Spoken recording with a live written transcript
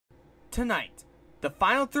Tonight, the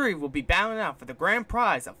final three will be battling out for the grand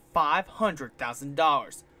prize of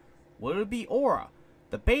 $500,000. Will it be Aura,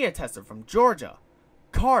 the beta tester from Georgia,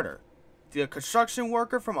 Carter, the construction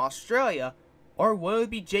worker from Australia, or will it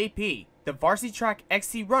be JP, the varsity track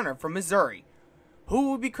XC runner from Missouri? Who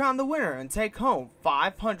will be crowned the winner and take home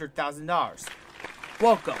 $500,000?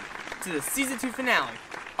 Welcome to the Season 2 finale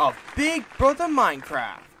of Big Brother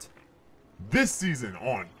Minecraft. This season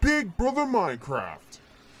on Big Brother Minecraft,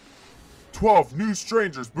 12 new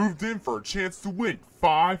strangers moved in for a chance to win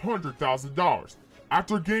 $500,000.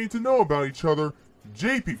 After getting to know about each other,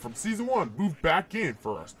 JP from Season 1 moved back in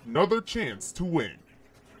for another chance to win.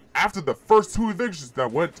 After the first two evictions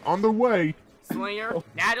that went on their way, Slinger,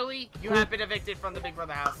 Natalie, you have been evicted from the Big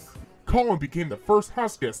Brother house. Colin became the first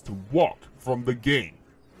house guest to walk from the game.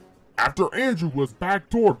 After Andrew was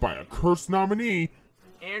backdoored by a cursed nominee,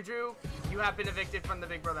 Andrew, you have been evicted from the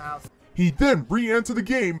Big Brother house. he then re-entered the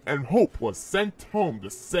game and Hope was sent home the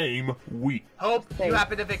same week. Hope, you have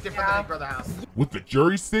been evicted from the Big Brother house. With the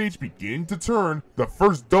jury stage beginning to turn, the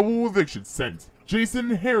first double eviction sent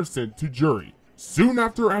Jaison and Harrison to jury. Soon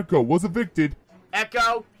after Echo was evicted,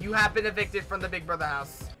 Echo, you have been evicted from the Big Brother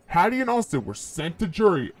house. Hatty and Austin were sent to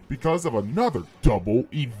jury because of another double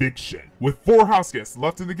eviction. With 4 house guests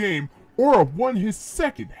left in the game, Aura won his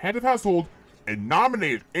second head of household and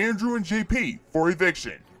nominated Andrew and JP for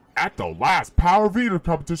eviction. At the last power veto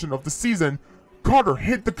competition of the season, Carter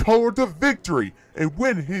hit the color to victory and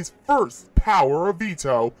win his first power of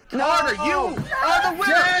veto. Carter, you are the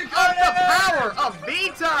winner of the power of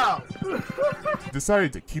veto! He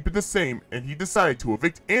decided to keep it the same, and he decided to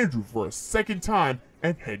evict Andrew for a second time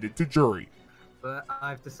and headed to jury. But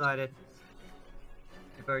I've decided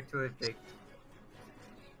to vote to evict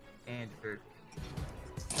Andrew.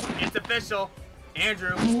 It's official.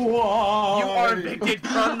 Andrew, you are evicted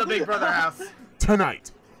from the Big Brother house.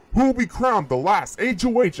 Tonight, who will be crowned the last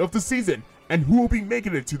HOH of the season, and who will be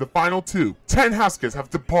making it to the final 2? 10 house guests have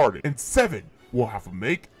departed, and 7 will have to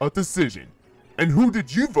make a decision. And who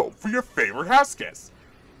did you vote for your favorite house guest?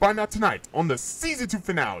 Find out tonight on the Season 2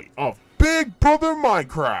 finale of Big Brother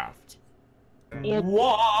Minecraft.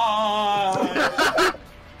 What?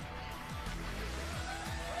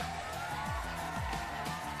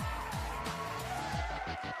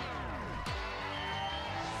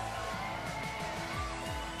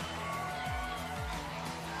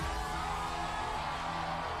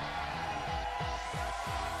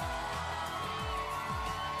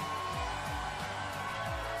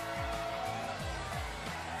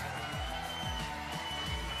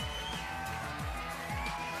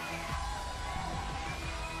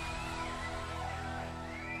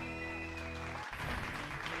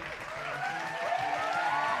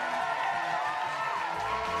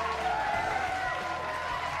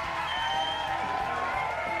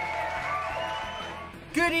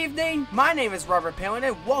 Good evening, my name is Robert Palin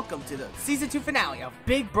and welcome to the Season 2 finale of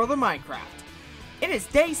Big Brother Minecraft. It is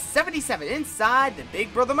day 77 inside the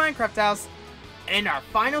Big Brother Minecraft house, and in our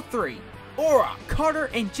final 3, Aura, Carter,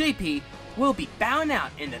 and JP will be bowing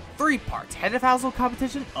out in the 3-part Head of Household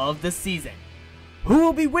competition of the season. Who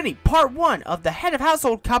will be winning part 1 of the Head of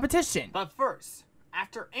Household competition? But first,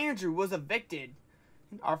 after Andrew was evicted,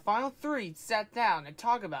 our final 3 sat down and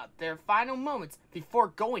talked about their final moments before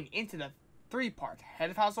going into the 3-part Head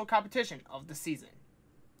of Household competition of the season.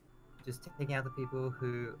 Just taking out the people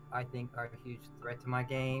who I think are a huge threat to my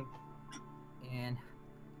game, and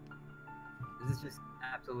this is just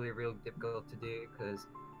absolutely real difficult to do because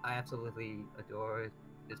I absolutely adore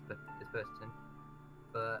this person,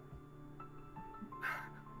 but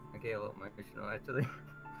I get a little emotional actually.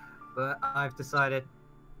 But I've decided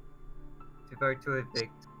to vote to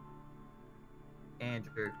evict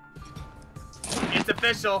Andrew. It's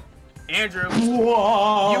official. Andrew,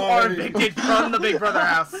 What? you are evicted from the Big Brother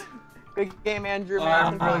house. Good game, Andrew,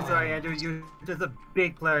 man. I'm really sorry, Andrew. You're just a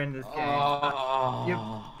big player in this game.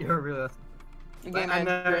 You're really awesome. Good game, I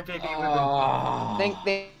know Andrew. JP would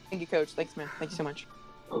Thank you, Coach. Thanks, man. Thank you so much.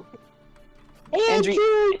 Andrew!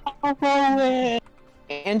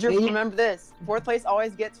 Andrew, remember this. 4th place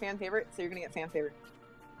always gets fan favorite, so you're gonna get fan favorite.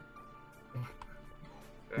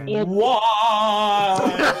 What?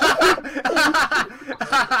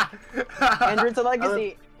 Andrew, it's a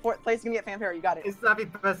legacy. 4th place is gonna get fan favorite. You got it. It's not be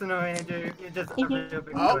personal, Andrew. You're just a real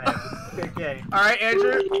big player. Good game. Alright,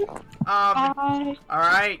 Andrew.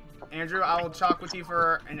 Alright, Andrew, I will talk with you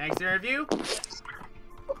for an exit interview.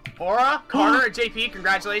 Aura, Carter, and JP,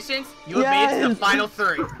 congratulations. You have made it to the final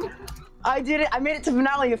 3. I did it. I made it to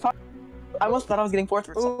finale. I almost thought I was getting 4th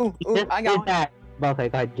for some. Ooh, I got one. Okay,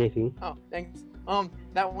 go ahead, JP. Oh, thanks.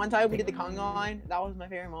 That one time we did the Congo line, that was my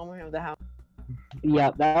favorite moment of the house.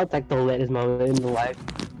 Yeah, that was like the latest moment in the life.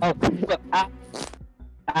 Oh, look,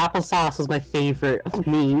 applesauce was my favorite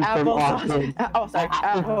meme from Austin. Oh, sorry.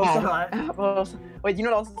 Applesauce. Apples. Wait, you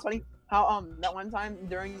know what else is funny? How that one time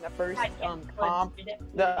during the first comp,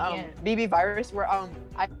 the BB virus where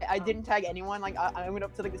I didn't tag anyone. Like I went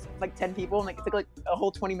up to like 10 people and like it took like a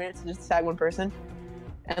whole 20 minutes to just tag one person.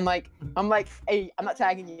 And like I'm like, hey, I'm not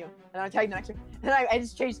tagging you, and I tagged the next one. And I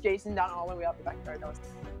just chased Jaison down all the way out the backyard. That was...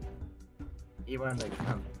 You were like,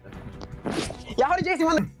 Yeah, how did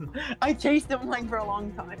Jaison win? I chased him like for a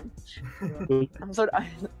long time. I'm so.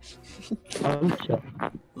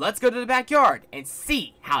 Let's go to the backyard and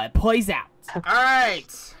see how it plays out.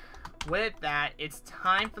 Alright, with that, it's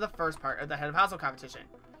time for the first part of the Head of Household competition.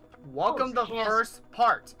 Welcome to the first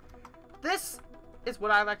part. This is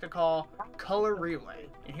what I like to call color relay.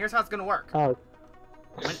 And here's how it's going to work. Oh.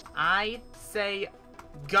 When I say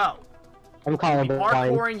go, I'm calling you'll be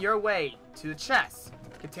parkouring your way to the chest.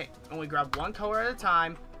 Only grab one color at a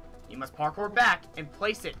time. You must parkour back and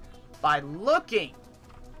place it by looking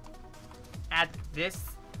at this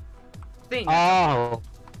thing. Oh,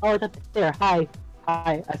 that's there. Hi,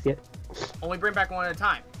 I see it. Only bring back one at a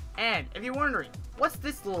time. And if you're wondering, what's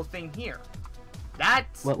this little thing here?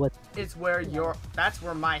 That's where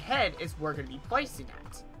my head is going to be placing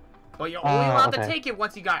at. But you're only allowed to take it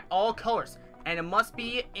once you got all colors, and it must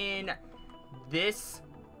be in this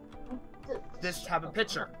type of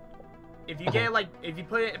picture. If you get it if you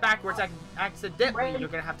put it backwards accidentally, you're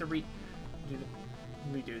gonna have to redo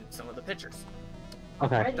some of the pictures.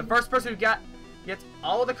 Okay. The first person who gets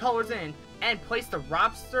all of the colors in and place the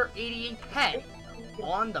Robster 88 head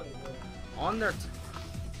on their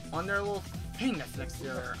little thing that's next to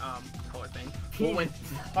their color thing will win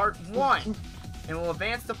part 1 and will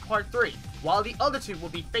advance to part 3, while the other two will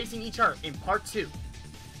be facing each other in part 2,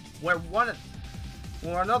 where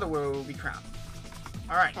another winner will be crowned.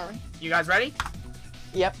 Alright, you guys ready?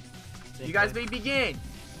 Yep. You guys may begin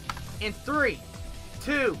in 3,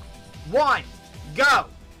 2, 1, go!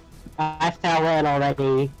 I fell in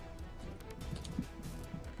already.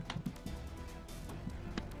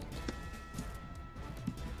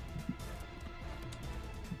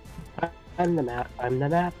 I'm the map, I'm the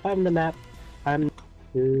map, I'm the map. I'm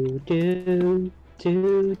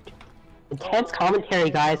Intense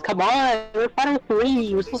commentary, guys. Come on, we're final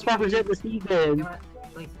 3. We're supposed to represent the season.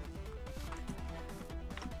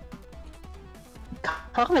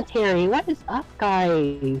 Commentary, what is up,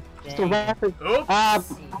 guys? Just a reference. Oops.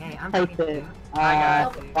 Hey, I'm type it. I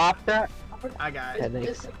got it. Lobster. I got Yeah, it.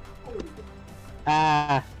 thanks.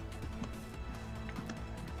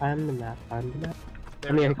 I'm the map. I'm the map.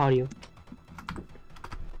 There I'm we here to go. call you.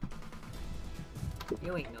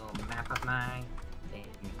 You ain't no map of mine.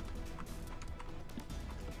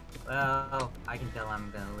 Well, I can tell I'm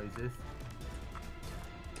gonna lose this.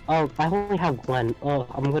 Oh, I only have one. Oh,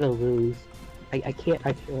 I'm gonna lose. I can't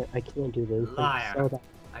do this. Liar. So bad.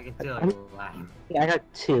 I can tell you're lying. Yeah, I got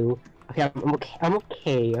 2. Okay, I'm okay. I'm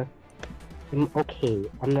okay. I'm okay.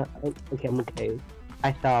 I'm not. Okay, I'm okay.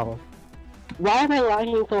 I fell. Why am I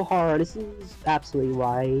lagging so hard? This is absolutely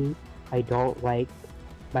why I don't like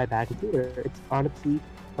my bad computer. It's honestly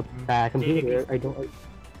a bad computer. I don't like.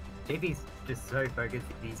 JP's just so focused,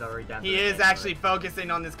 he's already down. He is actually focusing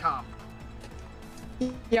on this comp.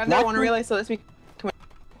 Yeah, I've never won a relay, so this week.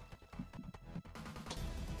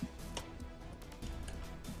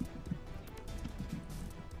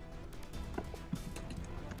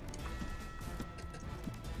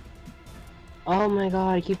 Oh my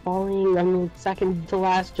god, I keep falling. I'm the second to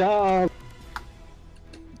last job.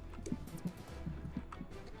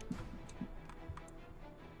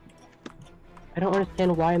 I don't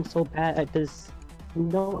understand why I'm so bad at this. I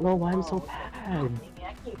don't know why I'm so bad.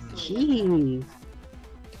 Jeez.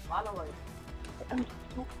 I'm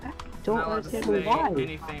so bad. I don't understand why.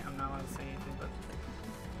 Anything. I'm not allowed to say anything, but.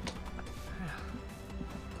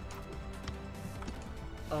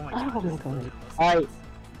 Oh my god. Oh my god. Alright.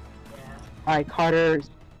 Alright, Carter,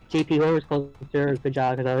 JP, whoever's closer, good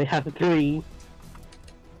job, because I only have 3.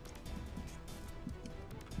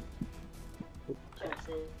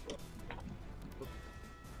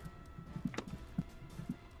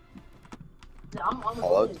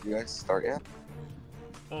 Hello, did you guys start yet?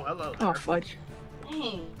 Oh, hello. Oh, fudge.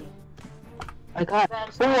 I got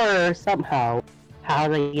 4 somehow. How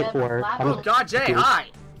did I get 4? Oh god, Jay, hi!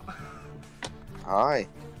 Hi.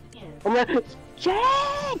 I'm like, Jay!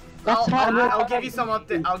 I'll give you some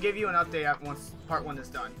update. I'll give you an update at once part 1 is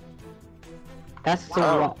done. That's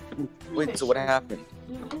so Wait, so what happened?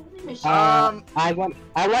 I won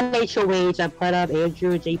HOH, I put up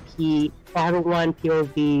Andrew, JP, I haven't won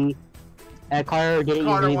POV, Carter didn't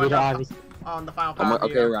use any video, obviously. on the final I'm power like,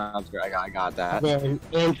 okay, meter. rounds good. I got that. Then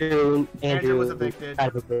Andrew was evicted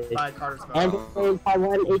got evicted. by Carter's vote. Andrew part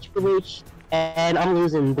 1 HPH, and I'm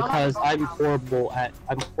losing because I'm horrible at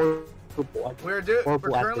We're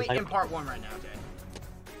horrible at currently this. in part 1 right now, Jay.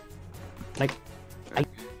 Like,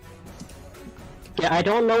 yeah, I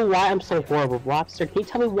don't know why I'm so horrible. Lobster, can you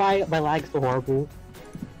tell me why my lag's so horrible?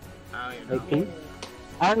 I don't Like, even know.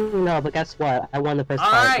 I don't even know, but guess what? I won the first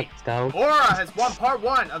part. Alright, Let's go. OtterA has won part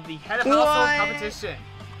 1 of the Head of Household What? competition.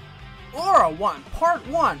 OtterA won part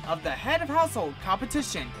 1 of the Head of Household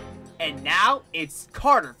competition. And now it's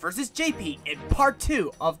Carter versus JP in part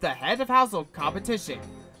 2 of the Head of Household competition.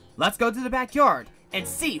 Let's go to the backyard and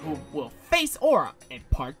see who will face OtterA in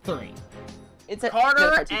part 3. It's a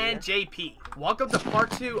Carter part two and here. JP, welcome to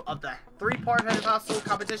part 2 of the 3-part Head of Household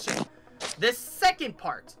competition. This second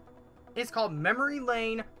part is called Memory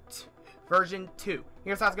Lane version 2.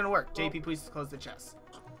 Here's how it's gonna work. JP, please close the chest.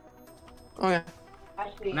 Okay.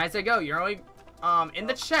 When I say go, you're only in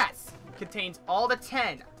the chest contains all the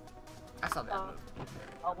 10. I saw that move.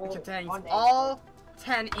 It contains all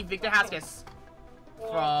 10 evicted Houseguests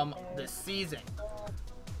from the season.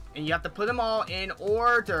 And you have to put them all in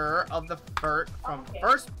order of the from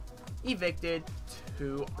first evicted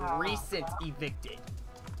to recent evicted.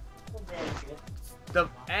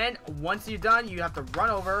 And once you're done, you have to run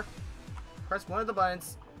over, press one of the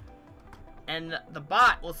buttons, and the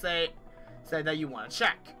bot will say that you want to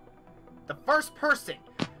check. The first person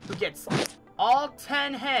who gets all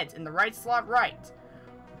 10 heads in the right slot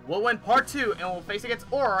will win part 2 and will face against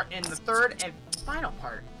OtterA in the third and final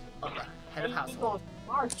part of the Head of Household.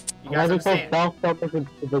 You guys understand?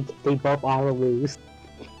 They both all lose.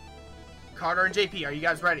 Carter and JP, are you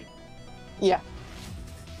guys ready? Yeah.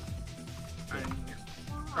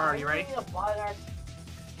 Are you ready?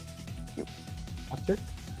 After?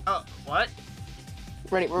 Oh, what?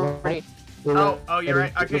 Ready, we're ready. Oh, you're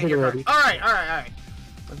right. I couldn't hear Carter. Alright.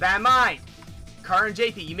 With that in mind, Carter and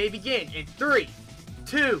JP, you may begin in 3,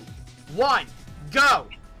 2, 1, go!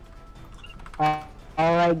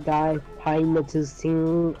 Alright guys, time to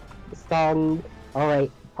sing song.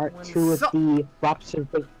 Alright, part 2 of the Lobster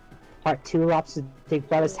Big. Part 2 Lobster Big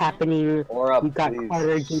Brother is happening. OtterA, You got please.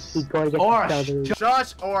 Carter and JP going against each other.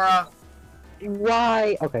 Shush, OtterA.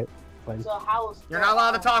 Why? Okay, fine. You're not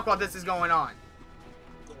allowed to talk while this is going on.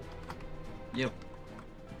 Yep.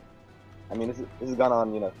 I mean, this has gone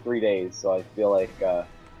on, 3 days, so I feel like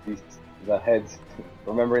the heads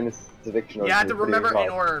remembering this eviction. You have to is pretty remember in hard.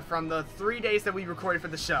 order from the 3 days that we recorded for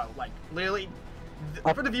the show. Like, literally,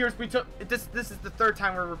 for the viewers, we took this is the third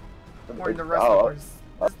time we're recording the rest of this.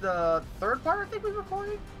 This is the third part I think we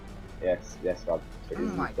recorded? Yes, Rob. Oh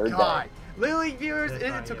my Third god. day. Literally, viewers,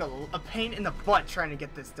 it took a pain in the butt trying to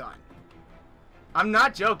get this done. I'm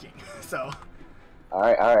not joking, so.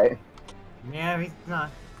 Alright. Yeah, he's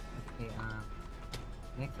not. Okay,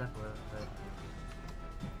 next up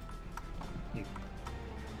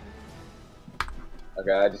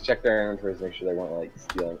Okay, I just checked their inventories to make sure they weren't like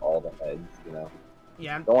stealing all the heads,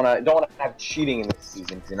 Yeah. Don't wanna have cheating in this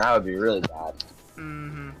season, because that would be really bad.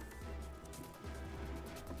 Mm-hmm.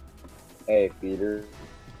 Hey, Peter.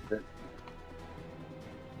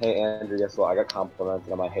 Hey, Andrew, guess what? I got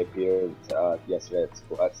complimented on my Hey Peter yesterday at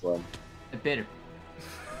school at Slim. Bitter.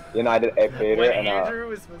 I did Hey Peter, Wait, and Andrew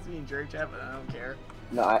was supposed to be in jerk chat, but I don't care.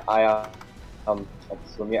 no, I at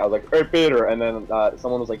Slim, I was like, Hey Peter, and then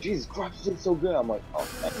someone was like, Jesus Christ, you did so good. I'm like, oh,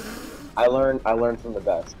 thanks. I learned from the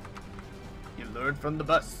best. You learned from the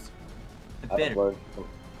bus. I learned from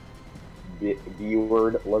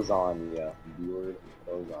B-word lasagna. B-word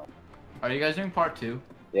lasagna. Are you guys doing part 2?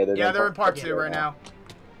 Yeah, They're in part 2 right now.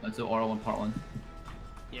 Let's do OtterA 1 part 1.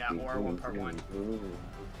 Yeah, or 1 part 1.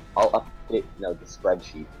 I'll update, the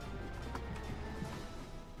spreadsheet.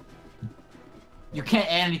 You can't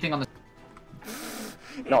add anything on the.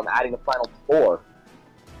 No, I'm adding the final 4.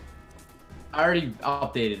 I already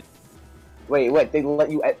updated it. Wait, they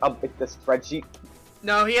let you update the spreadsheet?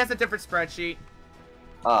 No, he has a different spreadsheet.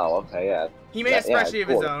 Oh, okay, yeah. He made a spreadsheet of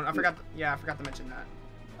his cool. own. I forgot to mention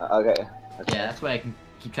that. Okay. Yeah, that's why I can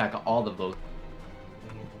keep track of all the votes.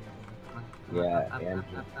 Yeah, and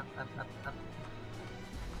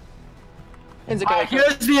It's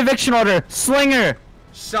Here's the eviction order. Slinger.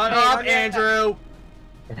 Shut up, Andrew.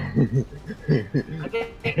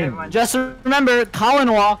 Okay, everyone. Just remember,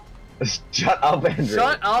 Colin walked. Shut up, Andrew.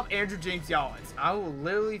 Shut up, Andrew James Yawlins. I will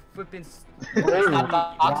literally flipping.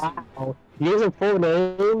 Wow. Using full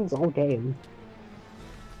names? Okay.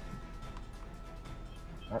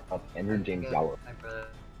 Shut up, Andrew James Yowler. My brother.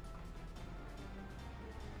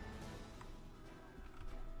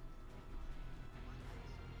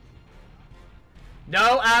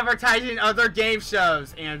 No advertising other game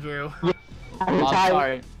shows, Andrew.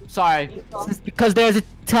 Oh, sorry. Because there's a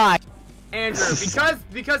tie. Andrew,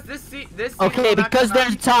 because this season Okay, because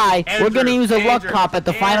there's a tie, we're gonna use a luck cop at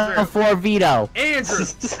the final four veto. Andrew,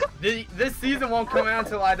 this season won't come out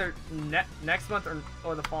until either next month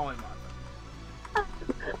or the following month.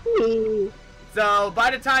 So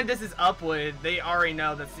by the time this is uploaded, they already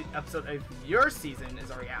know that the episode of your season is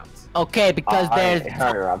already out. Okay, because there's.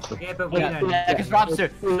 Yeah, but we don't. Because Robster,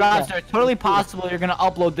 it's totally possible you're gonna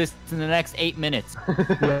upload this in the next 8 minutes.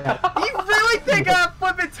 Yeah. You really think I'm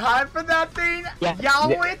flipping time for that thing? Yeah.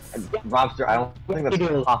 Yowitz? Robster, I don't think that's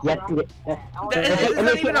possible. This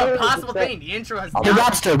isn't even a possible thing. The intro has Hey,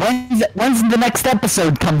 Robster, when's the next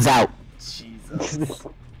episode comes out? Jesus.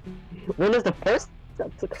 When is the first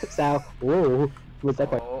episode out? Whoa. Was that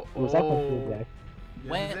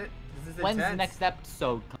When's When's the next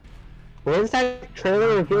episode? When's that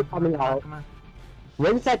trailer review coming out? Come on.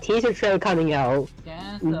 When's that teaser trailer coming out?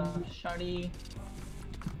 Yeah, Shardy.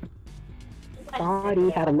 Body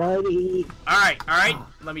had a money. Alright,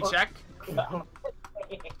 let me check.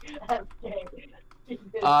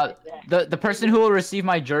 The person who will receive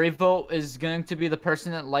my jury vote is going to be the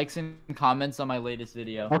person that likes and comments on my latest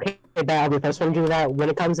video. Okay, but I'll be the first one to do that when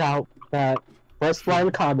it comes out. First one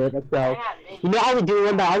comment, let's go. You know, I would do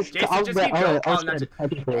one, but I'll just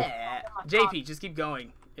JP, just keep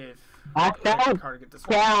going. If I found Carter get this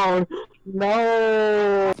down.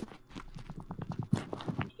 No.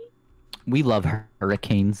 We love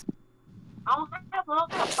hurricanes. I'll have one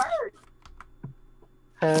first.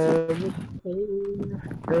 Hurricane.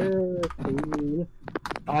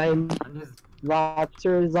 I'm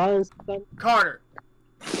Lobster's on some. Carter,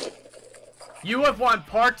 you have won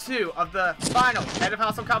part 2 of the final head of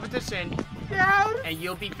household competition. Yes. And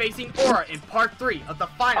you'll be facing Aura in part 3 of the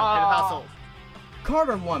final head of household.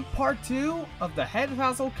 Carter won part 2 of the head of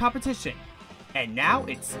household competition. And now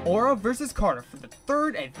it's Aura versus Carter for the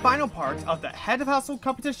 3rd and final part of the head of household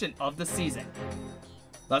competition of the season.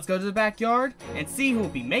 Let's go to the backyard and see who will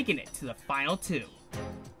be making it to the final 2.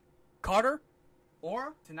 Carter,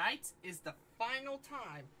 Aura, tonight is the final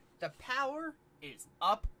time. The power is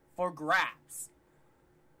up for grabs.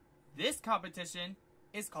 This competition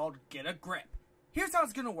is called Get a Grip. Here's how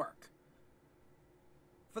it's gonna work.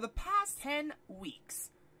 For the past 10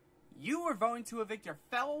 weeks, you were voting to evict your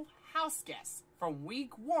fellow house guests from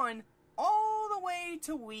week 1 all the way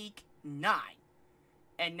to week 9.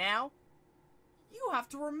 And now, you have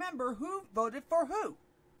to remember who voted for who.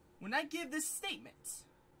 When I give this statement,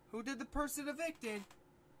 who did the person evicted,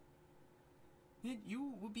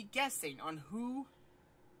 you will be guessing on who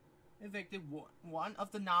evicted one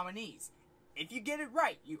of the nominees. If you get it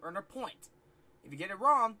right, you earn a point. If you get it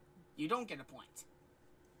wrong, you don't get a point.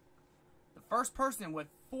 The first person with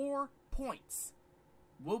 4 points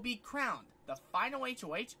will be crowned the final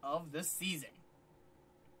HOH of the season.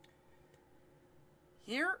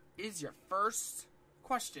 Here is your first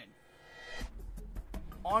question.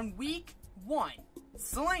 On week 1,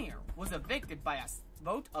 Slinger was evicted by a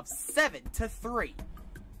vote of 7-3.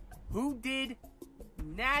 Who did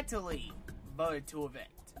Natalie voted to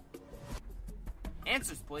evict?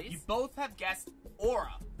 Answers, please. You both have guessed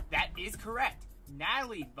Aura. That is correct.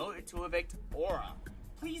 Natalie voted to evict Aura.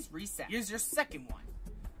 Please reset. Here's your second one.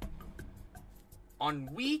 On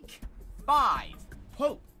week 5,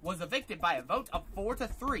 Hope was evicted by a vote of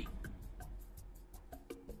 4-3.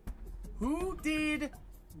 Who did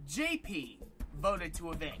JP voted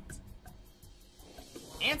to evict?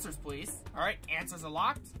 Answers, please. Alright, answers are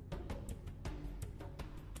locked.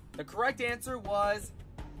 The correct answer was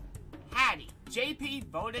Hatty. JP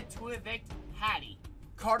voted to evict Hatty.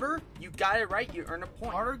 Carter, you got it right. You earn a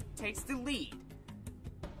point. Carter takes the lead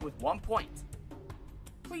with 1 point.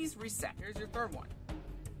 Please reset. Here's your third one.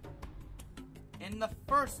 In the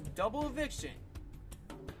first double eviction,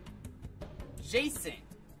 Jaison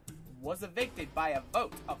was evicted by a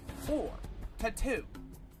vote of 4-2.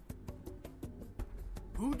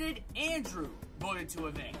 Who did Andrew voted to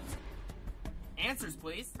evict? Answers,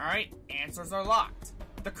 please. Alright, answers are locked.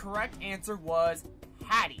 The correct answer was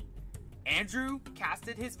Hatty. Andrew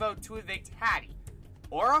casted his vote to evict Hatty.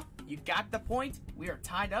 Aura, you got the point. We are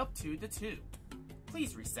tied up 2-2.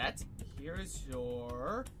 Please reset. Here is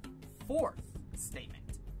your fourth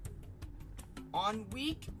statement. On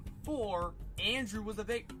week 4, Andrew was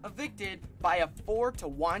evicted by a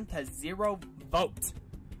 4-1-0 vote.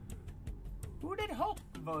 Who did Hope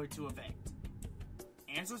vote to evict?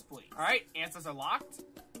 Answers, please. Alright, answers are locked.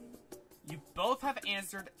 You both have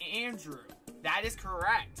answered Andrew. That is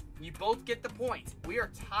correct. You both get the point. We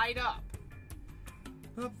are tied up.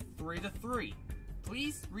 3-3.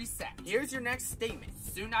 please reset. Here's your next statement.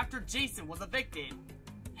 Soon after Jaison was evicted,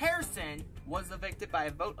 Harrison was evicted by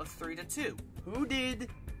a vote of 3-2. Who did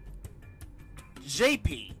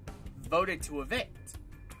JP voted to evict?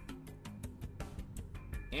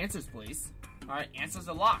 Answers, please. Alright, answers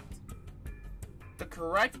are locked. The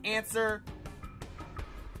correct answer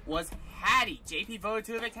was Hatty. JP voted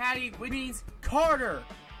to evict Hatty, which means Carter,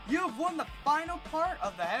 you have won the final part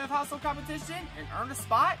of the Head of Household competition and earned a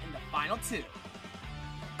spot in the final 2.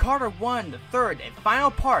 Carter won the third and final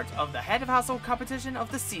part of the Head of Household competition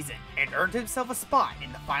of the season and earned himself a spot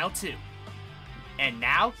in the final 2. And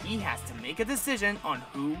now he has to make a decision on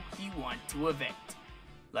who he wants to evict.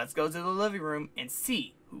 Let's go to the living room and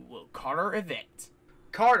see who will Carter evict.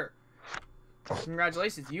 Carter,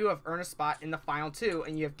 congratulations, you have earned a spot in the final 2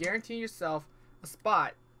 and you have guaranteed yourself a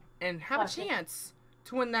spot and have a chance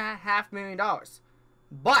to win that $500,000.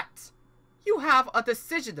 But you have a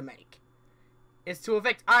decision to make. It's to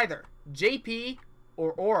evict either JP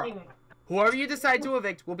or Aura. Whoever you decide to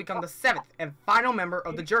evict will become the 7th and final member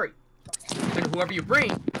of the jury. And whoever you bring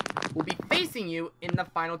will be facing you in the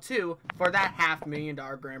final 2 for that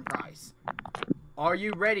 $500,000 grand prize. Are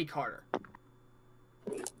you ready, Carter?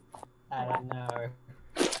 I don't know.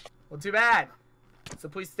 Well, too bad. So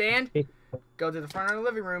please stand, go to the front of the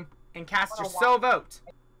living room, and cast your sole vote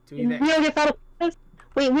to evict. We don't get final speeches?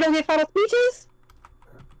 Wait, we don't get final speeches?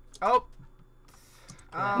 Oh.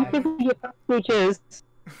 Speeches.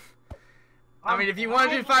 I mean, if you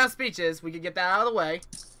want to do final speeches, we could get that out of the way.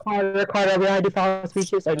 Carter, we gotta do final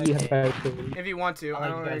speeches, or do you have final speeches? If you want to, I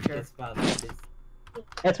don't really care. It's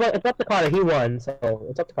up to Carter, he won, so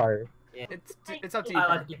it's up to Carter. Yeah. It's up to you, I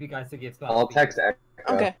Carter. like to give you guys to give I'll text Echo.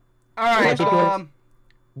 Okay. Alright, JP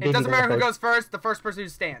it doesn't matter who first. goes first, the first person who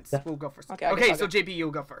stands will go first. Okay, I Okay, guess so I'll JP,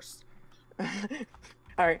 you'll go first.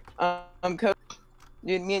 Alright, Coach,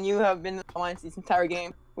 dude, me and you have been in the alliance this entire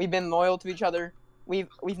game. We've been loyal to each other. We've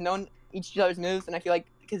known each other's moves, and I feel like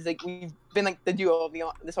because like we've been like the duo of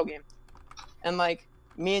this whole game. And like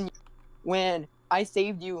me and you, when I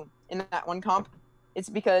saved you in that one comp, it's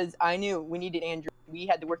because I knew we needed Andrew. We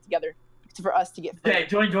had to work together for us to get free. Okay,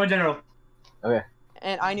 join general. Okay.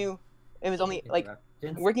 And I knew it was only like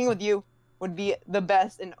working with you would be the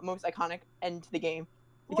best and most iconic end to the game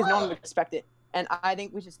because no one would expect it. And I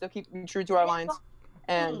think we should still keep true to our lines.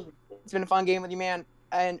 And it's been a fun game with you, man.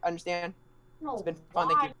 I understand. It's been fun.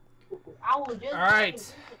 Thank you.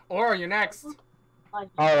 Alright, Aura, you're next.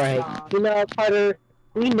 Alright, you know, Carter,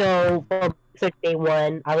 we know from day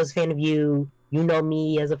 1, I was a fan of you, you know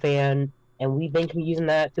me as a fan, and we've been using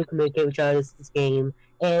that to communicate with each other this game,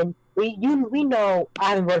 and we know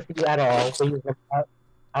I haven't voted for you at all, so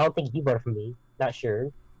I don't think you voted for me, not sure,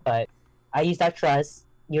 but I used that trust,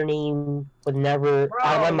 your name was never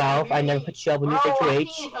out of my mouth, I never put you up in your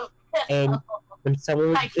situation, and when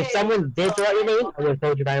if someone did throw out your name, I would have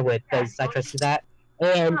told you right away, because I trusted that.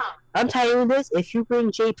 And I'm telling you this, if you bring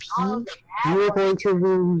JP, you are going to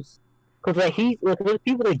lose. Because like there's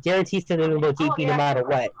people that guarantees to vote JP no matter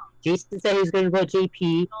what. Jason said he was going to vote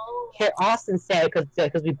JP. Austin said,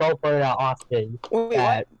 because we both voted out Austin. Wait,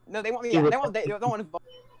 what? No, they want me. They don't want to vote.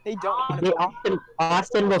 They don't want to vote.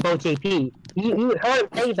 Austin will vote JP. You heard him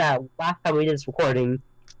say that last time we did this recording.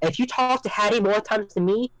 If you talk to Hattie more times than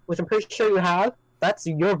me, which I'm pretty sure you have, that's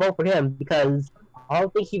your vote for him, because I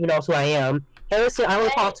don't think he even knows who I am. Harrison, I only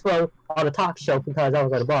talked to him on a talk show because I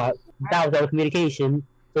was on a bot. That was on communication.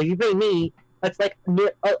 So if you bring me, that's like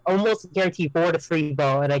almost guaranteed 4-3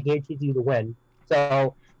 vote, and I guarantee you to win.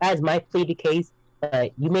 So that is my pleaded case.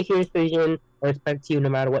 You make your decision. I respect you no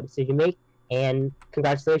matter what decision you make, and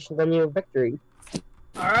congratulations on your victory.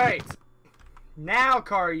 Alright. Now,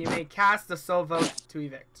 Carter, you may cast the sole vote to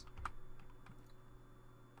evict.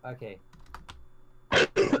 Okay.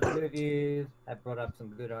 Two of you have brought up some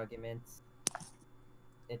good arguments.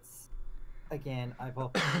 It's, again, the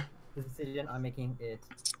decision I'm making is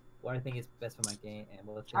what I think is best for my game and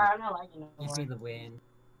what I'm not liking it gives me the win.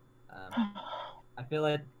 I feel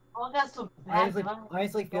like that's so I bad.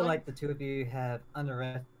 honestly feel like the two of you have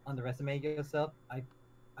underestimated yourself.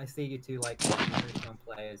 I see you two like very strong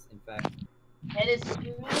players. In fact, It is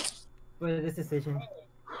stupid. for this decision,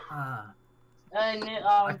 And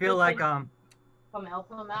I feel like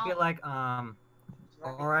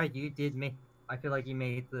alright, you did make. I feel like you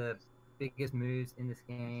made the biggest moves in this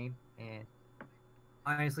game, and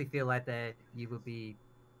I honestly feel like that you will be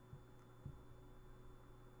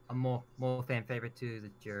a more fan favorite to the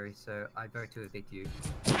jury. So I vote to evict you.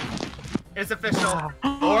 It's official.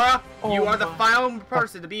 Aura, you are the final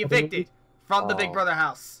person to be evicted from the Big Brother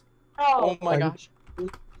house. Oh my gosh.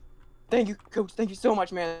 Thank you, Coach. Thank you so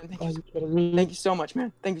much, man. Thank you. Are you kidding me? Thank you so much,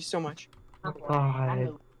 man. Thank you so much.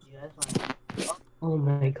 God. Oh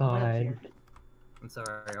my god. I'm sorry,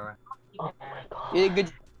 Aura. Oh my god. You did a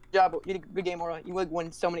good job. You did a good game, Aura. You like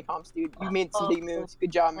won so many comps, dude. You made some big moves.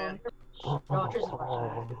 Good job, man. Oh.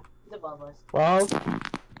 Well,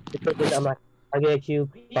 I'm not arguing at you.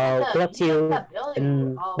 Good luck to you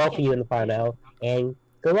and both of you in the final. And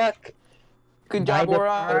good luck. Good job, Bye,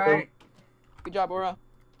 Aura. Alright. Good job, Aura.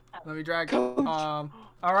 Let me drag. Coach.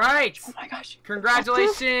 Alright. Oh my gosh.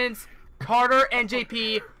 Congratulations, Carter and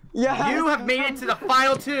JP. Yeah. You have made it to the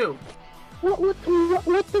final 2. What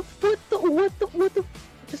the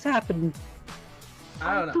just happened?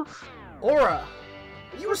 I don't know. Aura,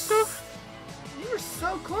 you were so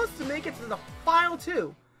close to make it to the final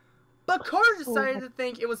 2. But Carter decided to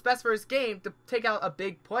think it was best for his game to take out a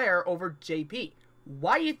big player over JP.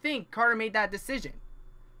 Why do you think Carter made that decision?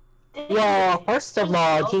 Well, first of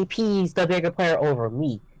all, JP's the bigger player over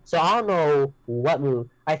me. So I don't know what move.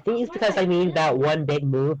 I think it's because I made that one big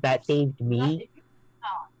move that saved me.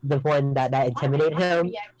 The one that intimidated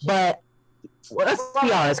him. But well, let's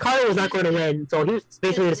be honest, Colin was not going to win, so he was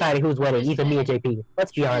basically deciding who's winning, either me or JP.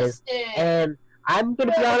 Let's be honest. And I'm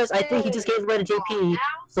gonna be honest, I think he just gave the win to JP,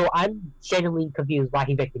 so I'm genuinely confused why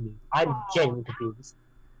he victed me. I'm genuinely confused.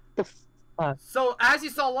 The fuck? So, as you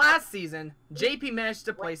saw last season, JP managed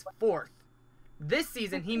to place 4th. This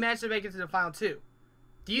season, he managed to make it to the final 2.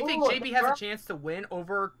 Do you think JP has a chance to win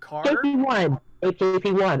over Carter? JP won. If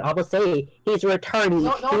JP won, I will say he's returning.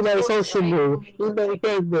 He made a social move. He made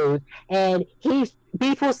big moves, and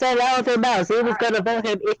people said out of their mouths they was gonna vote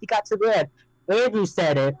him if he got to the end. Andrew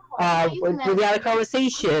said it. When we had a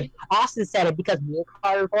conversation, Austin said it because me and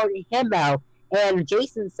Carter voted him out, and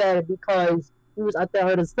Jason said it because he was up there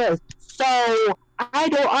on his list. So I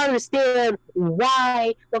don't understand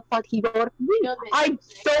why the fuck he voted for me. I'm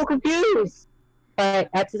so confused. But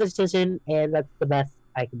that's his decision, and that's the best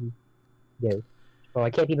I can do. So I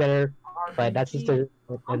can't be better, but that's just and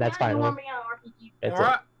that's fine. That's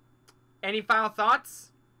it. Any final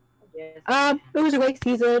thoughts? It was a great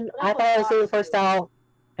season. I thought I was doing first out.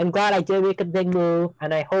 I'm glad I did make a big move,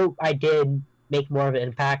 and I hope I did make more of an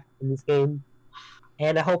impact in this game.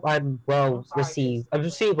 And I hope I'm well received. I'm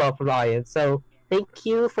received well from the audience. So thank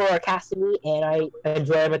you for casting me, and I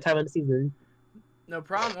enjoyed my time on the season. No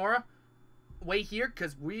problem, Aura. Wait here,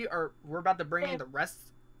 because we're about to bring in the rest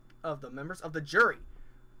of the members of the jury.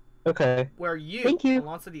 Okay. Where you,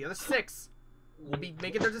 alongside the other 6, will be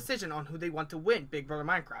making their decision on who they want to win Big Brother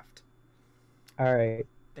Minecraft. Alright.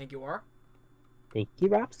 Thank you, Aura. Thank you,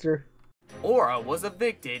 Rapster. Aura was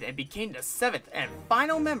evicted and became the 7th and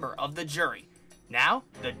final member of the jury. Now,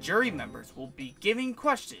 the jury members will be giving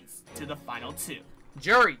questions to the final 2.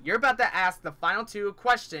 Jury, you're about to ask the final 2 a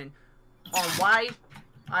question on why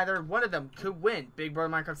either one of them could win Big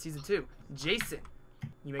Brother Minecraft Season 2. Jaison,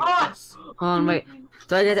 you make it first. Hold on, wait.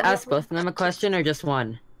 Do I get to ask both of them a question or just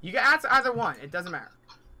one? You can answer either one. It doesn't matter.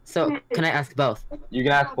 So, can I ask both? You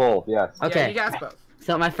can ask both, yes. Okay. Yeah, you can ask both.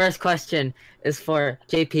 So, my first question is for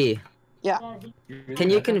JP. Yeah. Can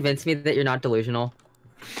you convince me that you're not delusional?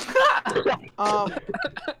 Okay.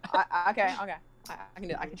 I can do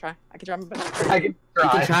it. I can try. I can try my best. I can You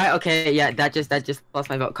can try? Okay, yeah, that just lost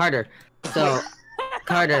my vote. Carter. So,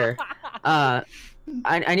 Carter, I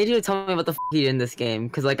need you to tell me what the f you did in this game,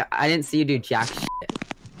 because, like, I didn't see you do jack shit.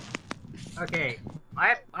 Okay,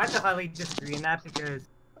 I have to highly disagree in that because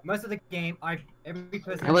most of the game, every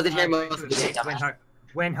person I wasn't here most of the game.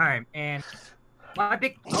 went home, and I'll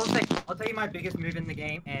tell you my biggest move in the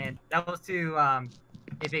game, and that was to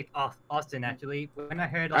evict Austin actually. When I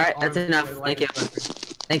heard. Alright, that's enough. Thank you.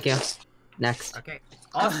 Thank you. Next. Okay.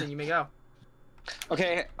 Austin, you may go.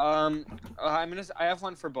 Okay. I have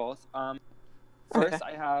one for both. First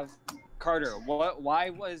I have Carter. Why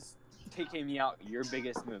was taking me out your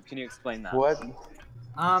biggest move? Can you explain that? What?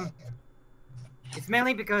 It's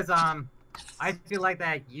mainly because I feel like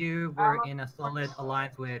that you were in a solid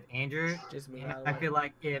alliance with Andrew. And I feel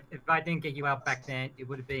like if I didn't get you out back then, it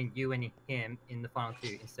would have been you and him in the final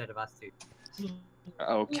 2 instead of us 2.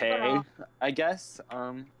 Okay, I guess.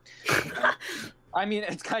 I mean,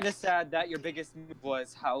 it's kind of sad that your biggest move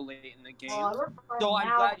was how late in the game. So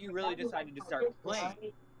I'm glad you really decided to start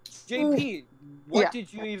playing. JP, what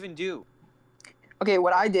did you even do? Okay,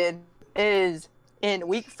 what I did is in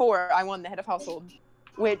week 4, I won the head of household,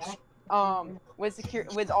 which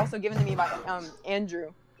was also given to me by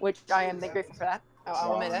Andrew, which I am grateful for that.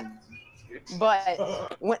 I'll admit it.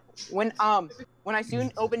 But when I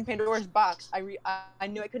soon opened Pandora's box, I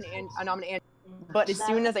knew I couldn't nominate Andrew. But as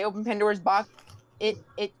soon as I opened Pandora's box,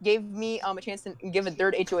 it gave me a chance to give a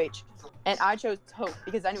third HOH, and I chose Hope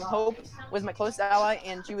because I knew Hope was my closest ally,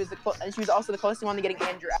 and she was also the closest one to getting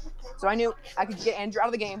Andrew out. So I knew I could get Andrew out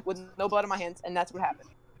of the game with no blood on my hands, and that's what happened.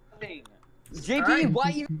 JP,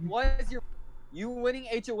 why was you winning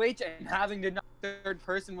HOH and having to knock third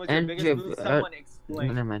person was your biggest move? Someone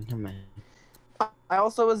explain. Never mind. I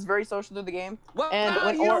also was very social through the game. Wow, and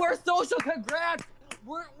when you were social. Congrats,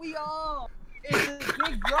 weren't we all? It's a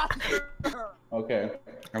big roster. Okay,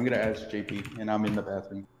 I'm gonna ask JP, and I'm in the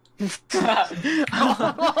bathroom.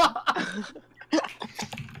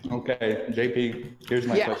 Okay, JP, here's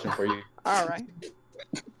my question for you. All right.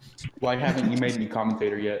 Why haven't you made me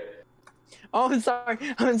commentator yet? Oh, I'm sorry.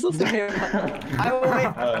 I'm so sorry.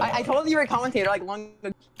 I told you you were a commentator like long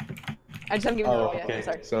ago. I just haven't given it a yet. Okay.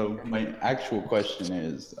 Sorry. So my actual question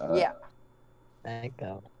is. Yeah. There you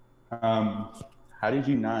go. How did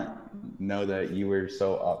you not know that you were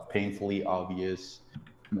so painfully obvious?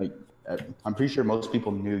 Like, I'm pretty sure most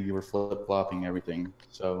people knew you were flip-flopping everything.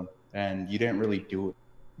 So, and you didn't really do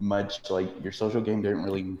much. Like, your social game didn't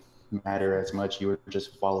really matter as much. You were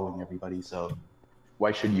just following everybody. So,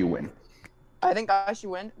 why should you win? I think I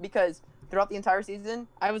should win because throughout the entire season,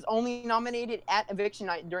 I was only nominated at Eviction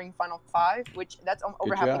Night during Final 5, which that's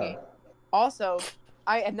over half the game. Also,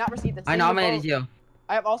 I have not received a single I nominated you.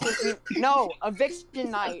 I have also seen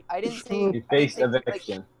Eviction Night. I didn't say You faced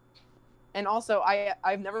eviction. Like, and also,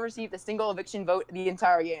 I've never received a single eviction vote the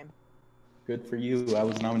entire game. Good for you. I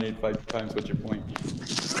was nominated 5 times. What's your point?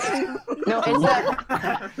 No, it's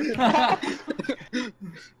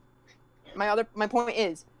that. My point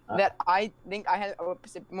is that I think I had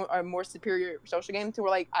a more superior social game to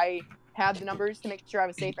where like I had the numbers to make sure I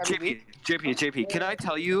was safe every week. JP, can I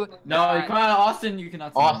tell you? No, come on, Austin, you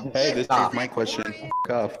cannot. Austin, hey, this is my question.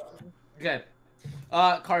 Off. Okay.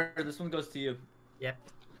 Carter, this one goes to you. Yep.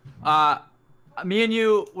 Me and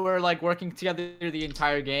you were like working together the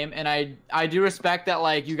entire game, and I do respect that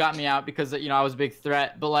like you got me out because I was a big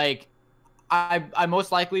threat, but like I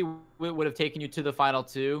most likely would have taken you to the final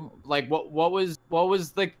 2. Like what was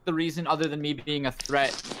like the reason other than me being a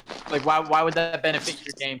threat? Like why would that benefit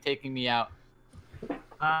your game taking me out?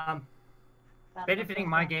 Benefiting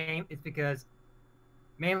my game is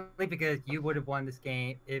mainly because you would have won this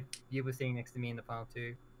game if you were sitting next to me in the final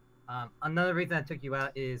 2. Another reason I took you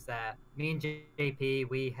out is that me and JP,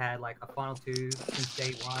 we had like a final 2 since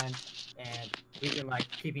day 1, and we've been like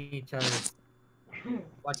keeping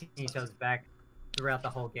watching each other's back throughout the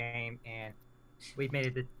whole game, and we made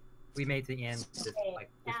it to the end this way.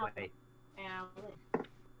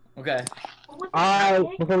 Okay.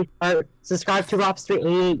 Alright, before we start, subscribe to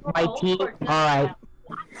Robster88YT. Alright.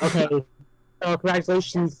 Okay. So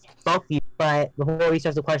congratulations, both of you. But before we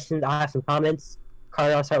start the questions, I have some comments.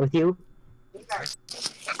 Carter, I'll start with you.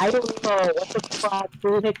 I don't know what the fuck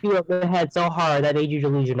really hit you over the head so hard that made you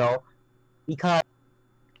delusional. Because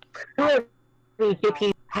clearly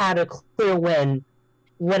JP had a clear win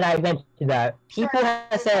when I mentioned that. People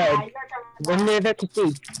have said when they're there to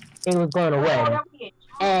see they was going to win.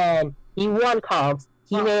 And he won comps,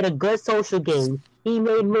 he made a good social game, he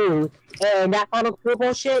made moves, and that final two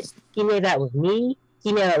bullshit, he made that with me,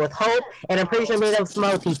 he made that with Hope, and I'm pretty sure he made that with some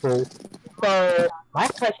other people. So, my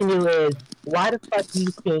question to you is, why the fuck do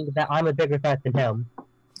you think that I'm a bigger threat than him?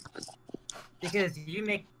 Because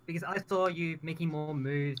I saw you making more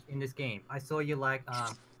moves in this game. I saw you like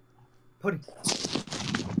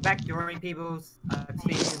backdooring people's. I've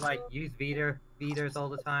seen you like use beaters all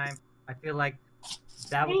the time. I feel like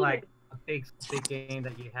that was like a big game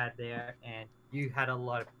that you had there, and you had a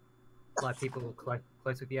lot of people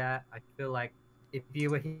close with you. I feel like if you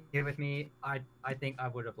were here with me, I think I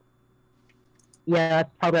would have. Yeah, that's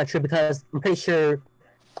probably not true because I'm pretty sure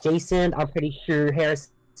Jaison, I'm pretty sure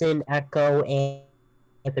Harrison, Echo, and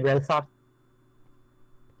the Red Sox.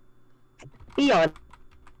 Be honest.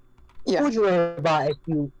 Yeah. Who would you worry about if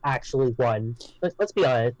you actually won? Let's be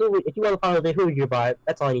honest. If you won the final day, who would you buy?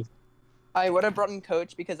 That's all I need. I would have brought in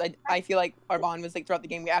Coach because I feel like our bond was like throughout the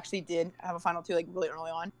game. We actually did have a final 2 like really early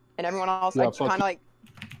on, and everyone else like kind of like.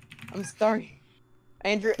 I'm sorry,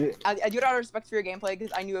 Andrew. I do it out of respect for your gameplay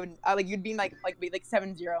because I knew you'd be like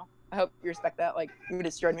 7-0. I hope you respect that. Like you would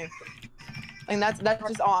have destroyed me. And that's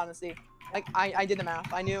just all honesty. Like I did the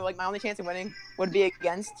math. I knew like my only chance of winning would be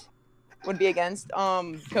against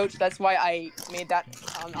Coach. That's why I made that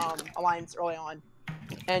alliance early on,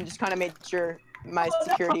 and just kind of made sure my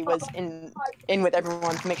security was in with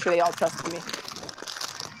everyone to make sure they all trusted me.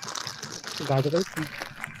 Congratulations.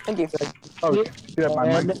 Thank you. You have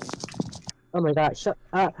my mic. Oh my god, shut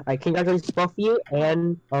up. Congratulations both of you,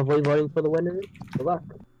 and I'll be voting for the winner. Good luck.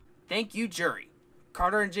 Thank you, jury.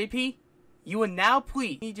 Carter and JP, you will now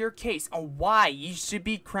plead your case on why you should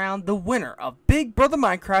be crowned the winner of Big Brother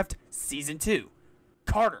Minecraft Season 2.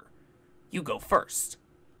 Carter, you go first.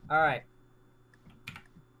 Alright.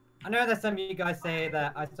 I know that some of you guys say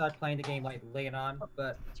that I started playing the game like late on,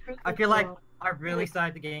 but I feel like I really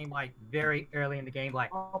started the game like very early in the game,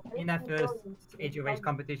 like in that first HOH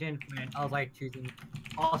competition when I was like choosing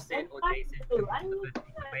Austin or Jason to win the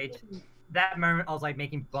first HOH. That moment I was like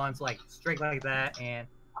making buns like straight like that and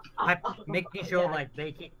making sure like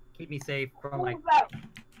they keep me safe from like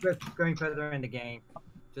just going further in the game,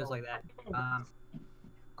 just like that.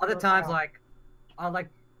 Other times like I like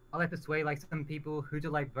to sway like some people who to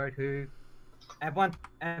like vote who. At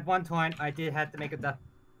one time I did have to make a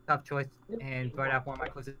tough choice and vote out one of my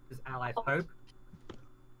closest allies, Hope.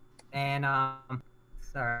 And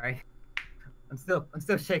sorry, I'm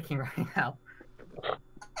still shaking right now.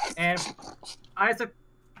 And I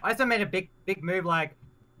also made a big move. Like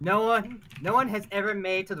no one has ever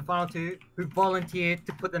made to the final 2 who volunteered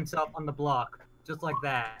to put themselves on the block just like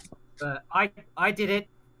that. But I did it,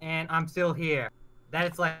 and I'm still here.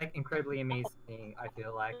 That is like incredibly amazing. I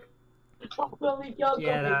feel like.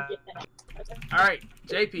 Yeah. All right,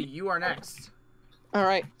 JP, you are next. All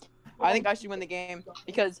right, I think I should win the game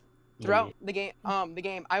because throughout the game,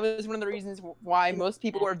 I was one of the reasons why most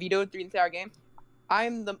people were vetoed through the entire game. I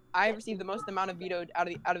received the most amount of vetoed out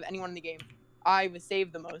of anyone in the game. I was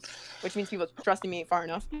saved the most, which means people trusted me far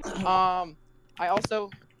enough. I also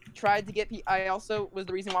tried to get. I also was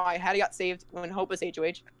the reason why Hatty got saved when Hope was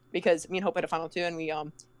HOH because me and Hope had a final 2, and we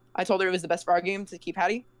I told her it was the best for our game to keep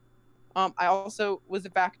Hatty. I also was a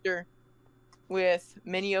factor with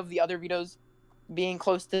many of the other vetoes being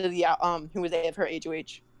close to the who was of her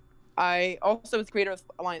HOH. I also was the creator of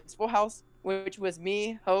Alliance Full House, which was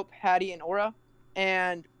me, Hope, Hatty, and OtterA,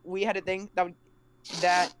 and we had a thing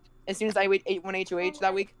that as soon as I won HOH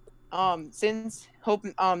that week, since Hope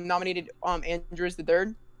nominated Andrew as the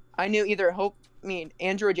 3rd, I knew either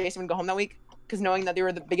Andrew or Jaison would go home that week, because knowing that they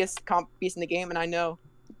were the biggest comp piece in the game, and I know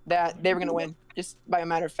that they were gonna win just by a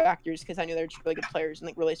matter of factors, because I knew they were just really good players and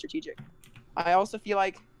like really strategic. I also feel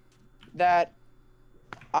like that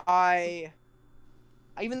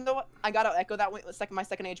even though I got out Echo that way, my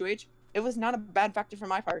second HOH, it was not a bad factor for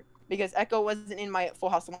my part because Echo wasn't in my Full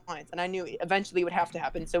House Alliance, and I knew eventually it would have to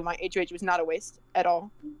happen. So my HOH was not a waste at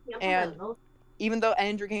all. And even though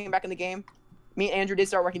Andrew came back in the game, me and Andrew did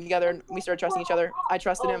start working together, and we started trusting each other. I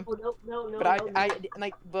trusted him,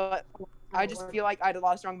 but I just feel like I had a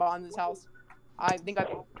lot of strong bonds in this house. I think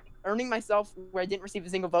earning myself where I didn't receive a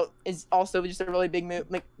single vote is also just a really big move,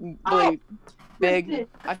 like really big.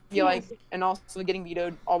 I feel like, and also getting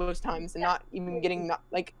vetoed all those times and not even getting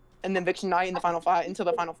like an eviction night in the final 5 until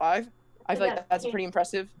the final 5. I feel like that's pretty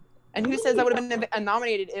impressive. And who says I would have been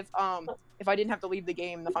nominated if I didn't have to leave the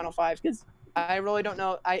game in the final 5? Because I really don't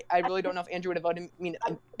know. I really don't know if Andrew would have voted. I mean,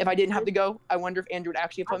 if I didn't have to go, I wonder if Andrew would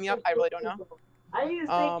actually have put me up. I really don't know.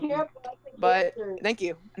 But thank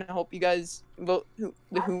you, and I hope you guys vote who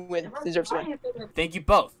deserves to win. Thank you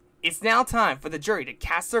both. It's now time for the jury to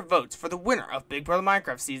cast their votes for the winner of Big Brother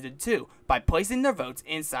Minecraft Season 2 by placing their votes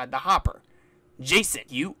inside the hopper. Jaison,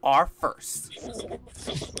 you are first.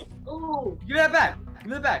 Ooh. Give me that back. Give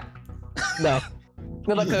me that back. No.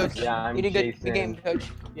 Good luck, Coach. Yeah, I'm you did Jaison. good game,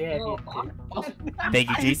 Coach. Yeah. Thank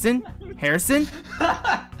you, Jaison. Harrison?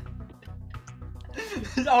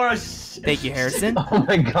 Thank you, Harrison. Oh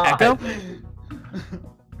my god. Echo?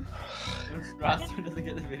 Roster doesn't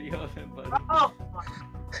get the video of him, buddy.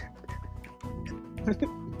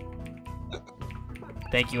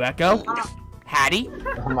 Thank you, Echo. Hatty?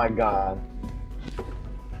 Oh my god.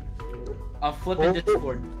 I'll flip in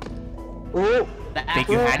Discord. Thank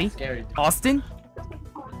you, Hatty. Scary. Austin?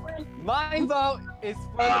 My vote is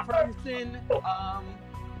for the person, I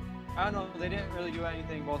don't know, they didn't really do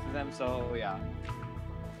anything, both of them, so yeah.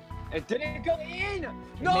 It didn't go in!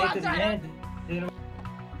 No, I'm sorry!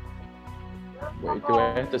 Wait, do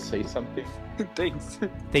I have to say something? Thanks.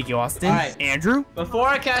 Thank you, Austin. All right. Andrew? Before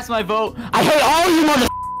I cast my vote, I hate all you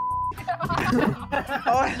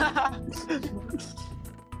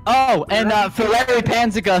Oh, and for Larry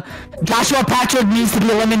Panzica, Joshua Patrick needs to be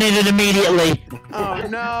eliminated immediately. Oh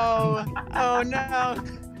no! Oh no!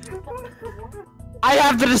 I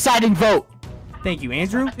have the deciding vote. Thank you,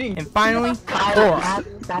 Andrew. And finally, I don't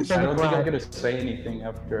think I'm gonna say anything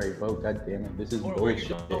after I vote. God damn it, this is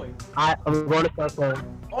bullshit. I'm going to start.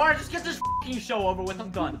 Or just get this f***ing show over with. I'm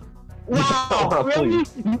done. Wow, really?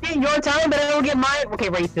 You get your time, but I don't get mine? Okay,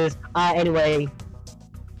 racist. Anyway,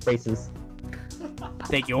 racist.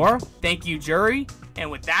 thank you, Aura. Thank you, jury. And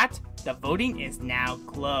with that, the voting is now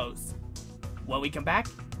closed. When we come back,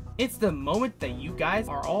 It's the moment that you guys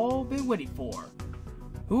are all been waiting for.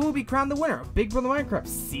 Who will be crowned the winner of Big Brother Minecraft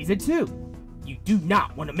Season 2? You do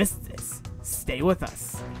not want to miss this. Stay with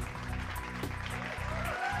us.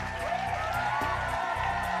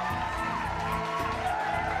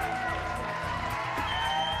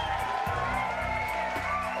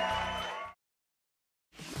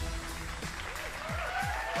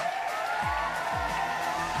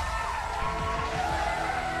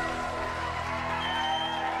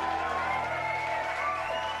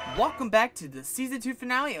 Welcome back to the Season 2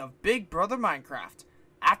 finale of Big Brother Minecraft.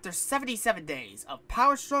 After 77 days of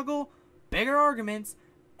power struggle, bigger arguments,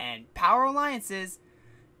 and power alliances,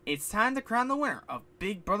 it's time to crown the winner of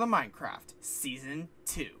Big Brother Minecraft Season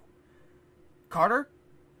 2. Carter,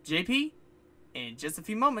 JP, in just a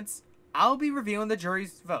few moments, I'll be revealing the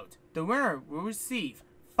jury's vote. The winner will receive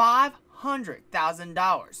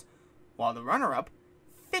 $500,000, while the runner-up,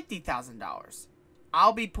 $50,000.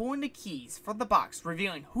 I'll be pulling the keys from the box,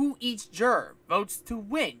 revealing who each juror votes to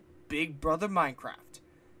win Big Brother Minecraft.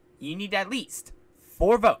 You need at least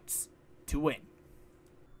 4 votes to win.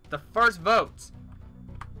 The first vote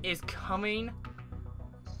is coming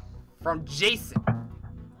from Jaison.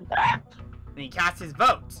 And he casts his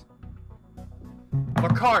vote for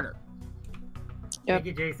Carter. Yep. Thank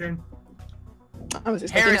you, Jaison. I was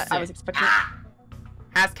expecting Harrison that. I was expecting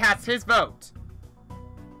has cast his vote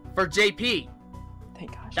for JP.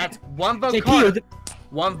 Thank gosh. That's 1 vote JP, Carter,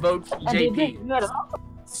 1 vote JP. Gosh.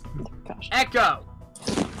 Echo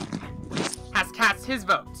has cast his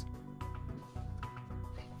vote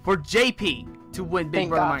for JP to win Big Thank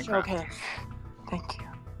Brother gosh. Minecraft. Okay. Thank you.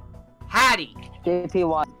 Hatty JP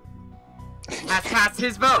won. has cast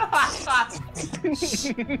his vote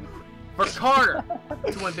for Carter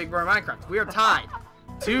to win Big Brother Minecraft. We are tied.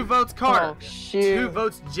 2 votes Carter, Oh, shoot. 2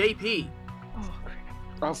 votes JP.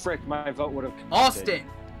 Oh frick, my vote would have. Austin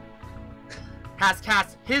has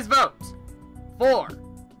cast his vote for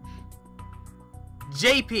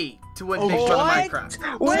JP to win Big Brother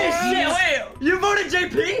Minecraft. Wait! You voted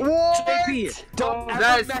JP? What? JP, don't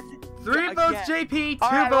That is 3 votes JP,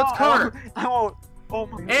 2 votes Carter. I won't. Oh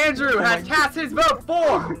my Andrew has cast his vote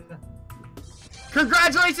for.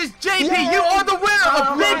 Congratulations, JP! You are the winner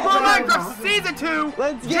of Big Brother Minecraft Season 2.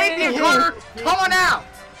 Let's JP get and it. Carter, come on out.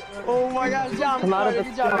 Oh my gosh, John. Come out of the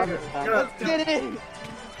Good job. starter. Let's get it.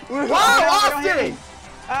 Whoa, Austin!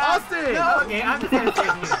 Austin! No. Okay, I'm just gonna say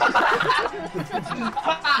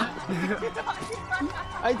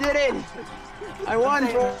I did it. I won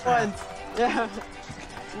for once. Yeah.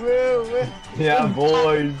 Woo, woo. Yeah,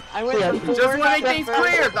 boys. I went Yeah, for Just want to make things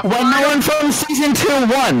clear. The When no final- one from season 2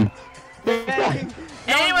 won.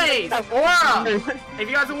 Anyways, Aura! If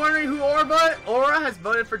you guys are wondering who Aura has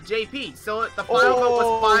voted for JP. So the final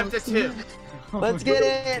vote was 5-2. Let's get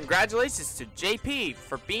it. Congratulations to JP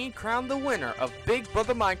for being crowned the winner of Big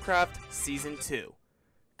Brother Minecraft Season 2.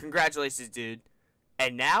 Congratulations, dude.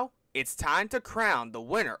 And now, it's time to crown the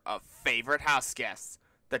winner of Favorite House Guests.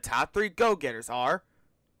 The top 3 go-getters are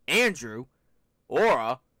Andrew,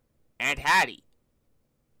 Aura, and Hatty.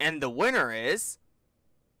 And the winner is...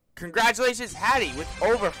 Congratulations, Hatty, with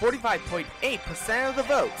over 45.8% of the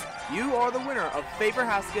vote. You are the winner of Favorite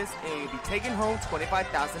House Guests, and you'll be taking home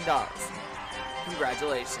 $25,000.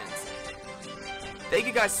 Congratulations. Thank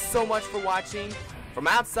you guys so much for watching. From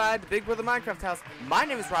outside the Big Brother Minecraft house, my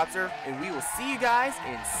name is Robster, and we will see you guys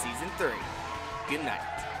in Season 3. Good night.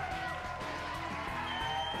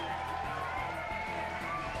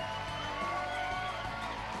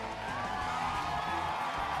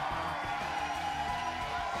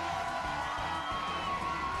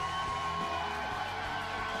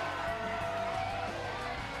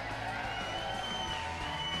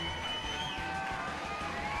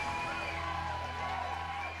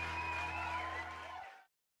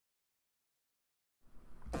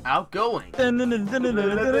 Outgoing.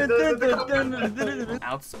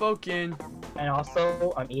 Outspoken. And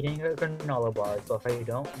also, I'm eating a granola bar, so if I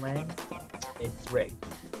don't win, it's rigged.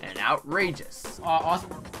 And outrageous.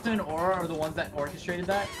 Austin and Aura are the ones that orchestrated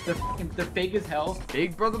that. They're fake as hell.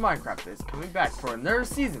 Big Brother Minecraft is coming back for another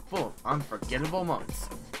season full of unforgettable moments.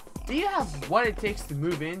 Do you have what it takes to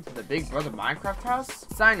move into the Big Brother Minecraft house?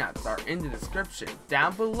 Sign-ups are in the description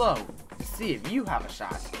down below to see if you have a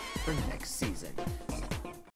shot for next season.